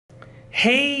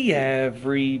Hey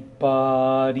everybody,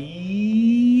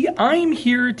 I'm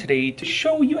here today to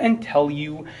show you and tell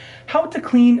you how to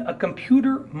clean a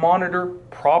computer monitor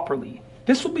properly.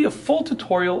 This will be a full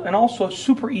tutorial and also a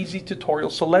super easy tutorial,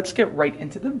 so let's get right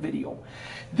into the video.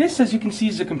 This, as you can see,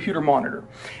 is a computer monitor,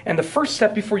 and the first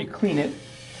step before you clean it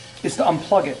is to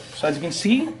unplug it. So as you can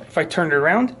see, if I turn it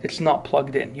around, it's not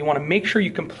plugged in. You want to make sure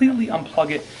you completely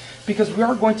unplug it, because we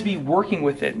are going to be working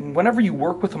with it. And whenever you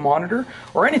work with a monitor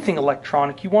or anything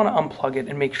electronic, you want to unplug it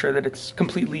and make sure that it's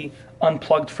completely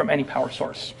unplugged from any power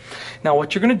source. Now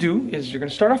what you're going to do is you're going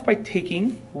to start off by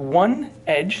taking one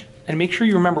edge, and make sure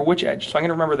you remember which edge. So I'm going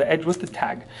to remember the edge with the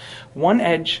tag. One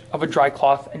edge of a dry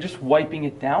cloth and just wiping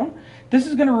it down. This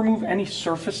is going to remove any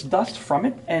surface dust from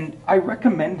it, and I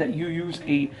recommend that you use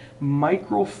a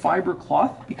microfiber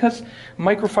cloth, because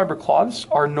microfiber cloths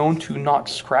are known to not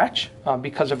scratch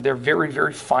because of their very,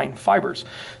 very fine fibers.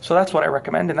 So that's what I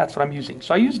recommend, and that's what I'm using.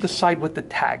 So I used the side with the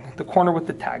tag, the corner with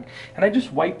the tag, and I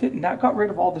just wiped it, and that got rid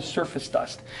of all the surface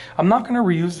dust. I'm not going to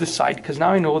reuse this side because now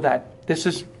I know that this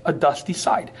is a dusty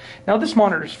side. Now this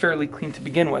monitor is fairly clean to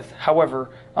begin with. However,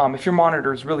 if your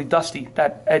monitor is really dusty,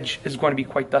 that edge is going to be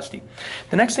quite dusty.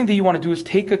 The next thing that you want to do is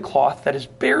take a cloth that is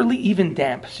barely even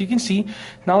damp. So you can see,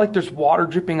 not like there's water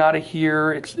dripping out of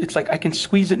here. It's like I can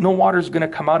squeeze it. No water is going to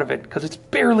come out of it because it's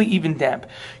barely even damp.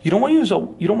 You don't want to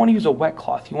use a wet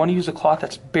cloth. You want to use a cloth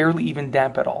that's barely even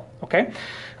damp at all. Okay,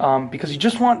 because you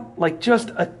just want like just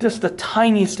the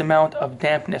tiniest amount of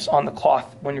dampness on the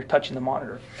cloth when you're touching the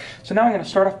monitor. So now I'm going to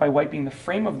start off by wiping the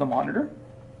frame of the monitor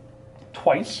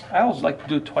twice. I always like to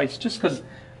do it twice just because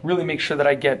really make sure that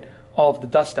I get all of the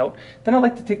dust out. Then I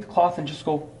like to take the cloth and just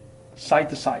go side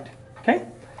to side. Okay?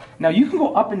 Now you can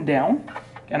go up and down,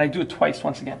 and I do it twice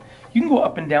once again. You can go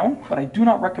up and down, but I do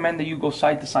not recommend that you go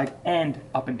side to side and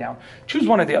up and down. Choose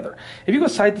one or the other. If you go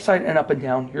side to side and up and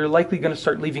down, you're likely going to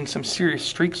start leaving some serious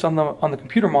streaks on the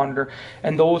computer monitor,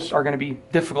 and those are going to be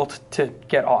difficult to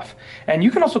get off. And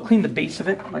you can also clean the base of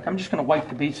it. Like I'm just going to wipe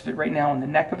the base of it right now and the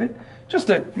neck of it, just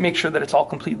to make sure that it's all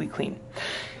completely clean.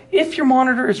 If your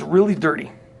monitor is really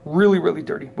dirty, really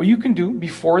dirty, what you can do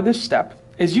before this step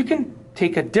is you can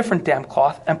take a different damp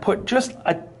cloth and put just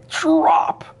a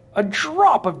drop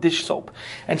of dish soap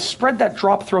and spread that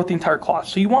drop throughout the entire cloth.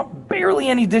 So you want barely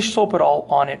any dish soap at all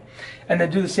on it, and then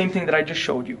do the same thing that I just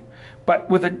showed you, but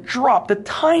with a drop, the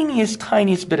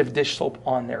tiniest bit of dish soap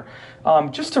on there,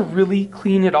 just to really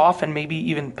clean it off and maybe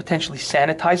even potentially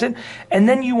sanitize it. And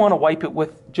then you want to wipe it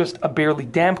with just a barely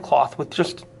damp cloth with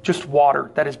just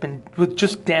water that has been with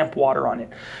just damp water on it,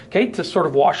 okay, to sort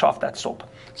of wash off that soap.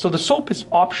 So the soap is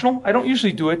optional. I don't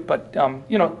usually do it, but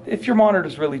you know, if your monitor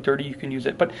is really dirty, you can use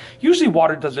it. But usually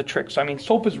water does the trick. So I mean,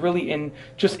 soap is really in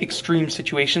just extreme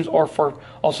situations or for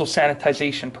also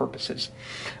sanitization purposes.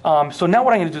 So now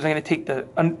what I'm going to do is I'm going to take the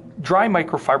dry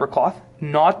microfiber cloth,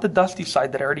 not the dusty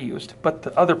side that I already used, but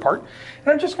the other part, and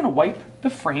I'm just going to wipe the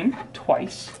frame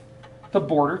twice, the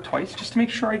border twice, just to make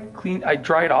sure I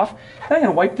dry it off. Then I'm going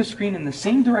to wipe the screen in the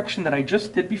same direction that I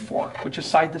just did before, which is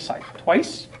side to side,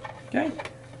 twice. Okay.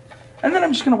 And then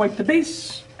I'm just going to wipe the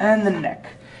base and the neck.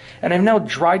 And I've now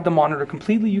dried the monitor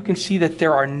completely. You can see that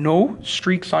there are no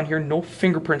streaks on here, no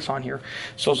fingerprints on here.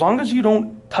 So as long as you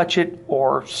don't touch it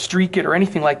or streak it or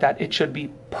anything like that, it should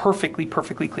be perfectly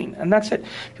clean. And that's it.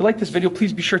 If you like this video,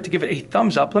 please be sure to give it a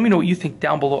thumbs up. Let me know what you think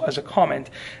down below as a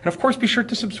comment. And of course, be sure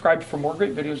to subscribe for more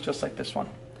great videos just like this one.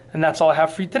 And that's all I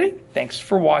have for you today. Thanks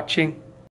for watching.